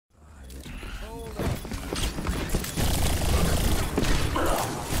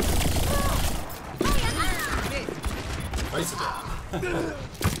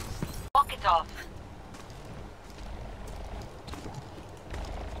Walk it off.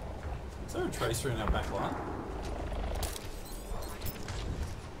 Is there a tracer in our back line?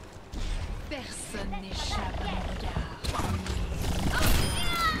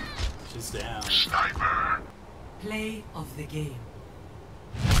 She's down. Sniper. Play of the game.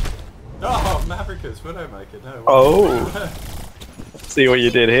 Oh, Mavericks, Widowmaker, no. Oh. See what you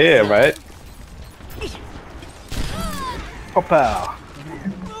did here, mate. Pop out.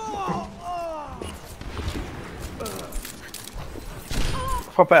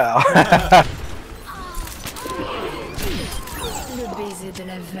 Pop out. Le baiser de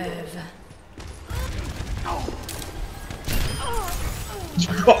la veuve.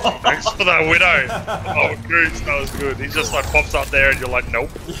 Thanks for that Widow. Oh, Goose, that was good. He just like pops up there and you're like, nope.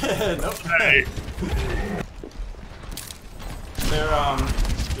 Yeah, nope. Hey. They're, yeah,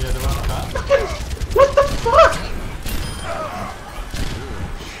 they're on the car. What the fuck?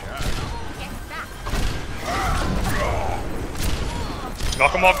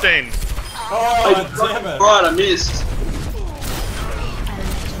 Knock him off, Dean. Oh, damn it. Right, I missed.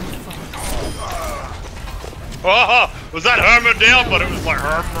 Oh, was that Herman down? But it was like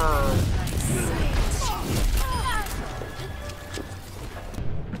Herman.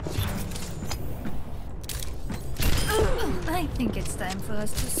 I think it's time for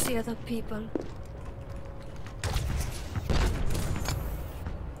us to see other people.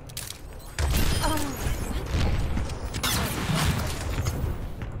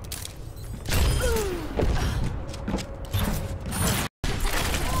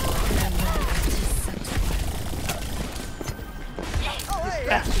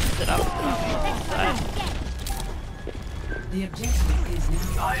 The objective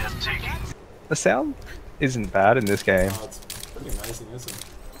is now. I am taking. The sound isn't bad in this game. Oh, it's pretty amazing, isn't it?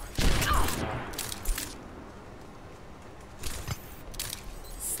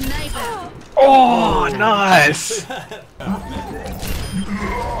 Sniper! Oh, nice!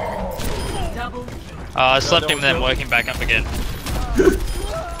 I slept him then working back up again.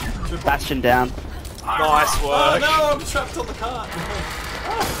 Bastion down. Nice Oh work. no, I'm trapped on the cart.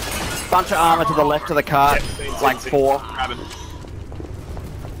 Bunch of armor to the left of the cart. Like 4.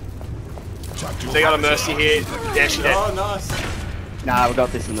 They got a mercy here. Yeah, she did. Oh, nice. Nah, we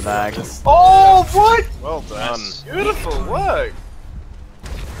got this in the bag. Oh, what? Well done. Yes. Beautiful work.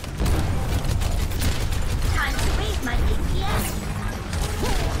 Time to raise my APS.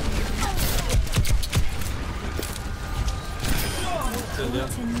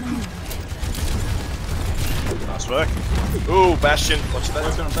 Nice work. Ooh, Bastion. Watch that.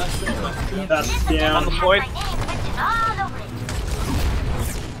 Working on Bastion. That's down. On the point. All over it.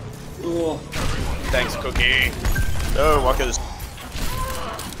 Oh. Thanks, Cookie. No, Walkers.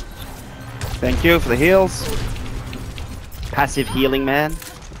 Thank you for the heals. Passive healing, man.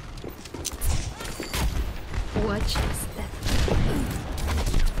 Watch your step.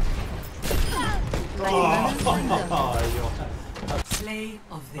 Play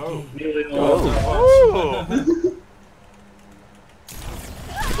of the Oh. game. Nearly Oh.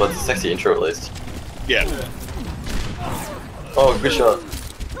 Well, it's a sexy intro at least. Yeah. Oh, good shot.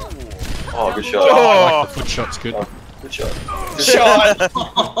 Oh, good shot. Oh. I like the foot shot's good. Oh, good shot. Good shot.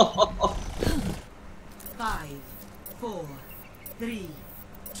 5, 4, 3,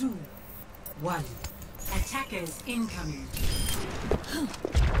 2, 1. Attackers incoming.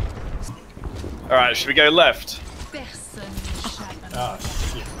 Alright, should we go left? Oh,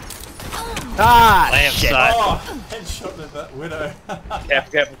 shit. Ah, Lamb shit. sight. Oh, headshot at that Widow.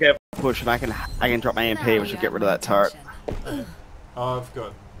 Careful, careful, careful. Push, and I can drop my MP, which will get rid of that turret. Oh, I've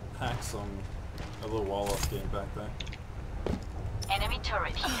got hacks on a little while off getting back there. Enemy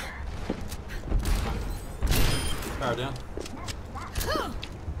turret here. Power down.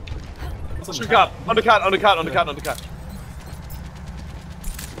 What's on the Undercut, undercut, undercut, undercut, undercut.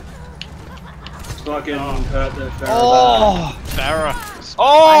 Fucking hurt the Farah. Oh, Farah.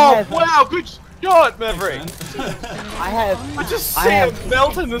 oh, wow, good shot, Maverick. I have. I just I see have- it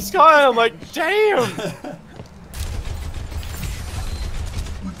melt in the sky. I'm like, damn.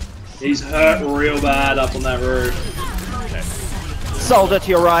 He's hurt real bad up on that roof. Soldier to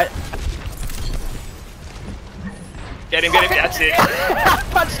your right. Get him, that's it.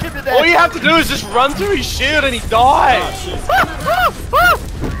 Punched him to death. All you have to do is just run through his shield and he dies.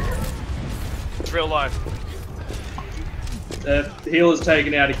 It's real life. The heal is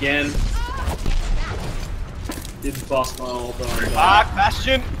taken out again. Didn't bust my ult on him. Mark,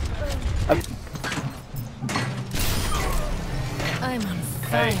 Bastion. I'm on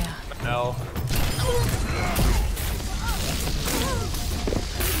Hey, fire. no.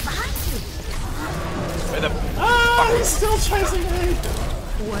 Where the Oh, he's still chasing me!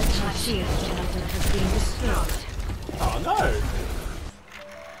 What your shield generator has been destroyed. Oh no!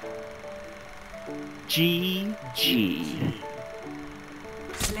 GG.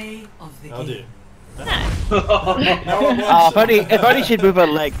 Play of the Oh game. dear. No one Oh, wants if only she'd move her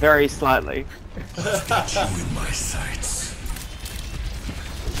leg very slightly.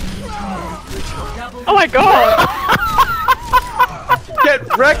 Oh my god!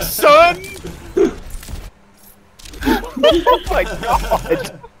 Get wrecked, son! Oh my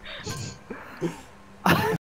god!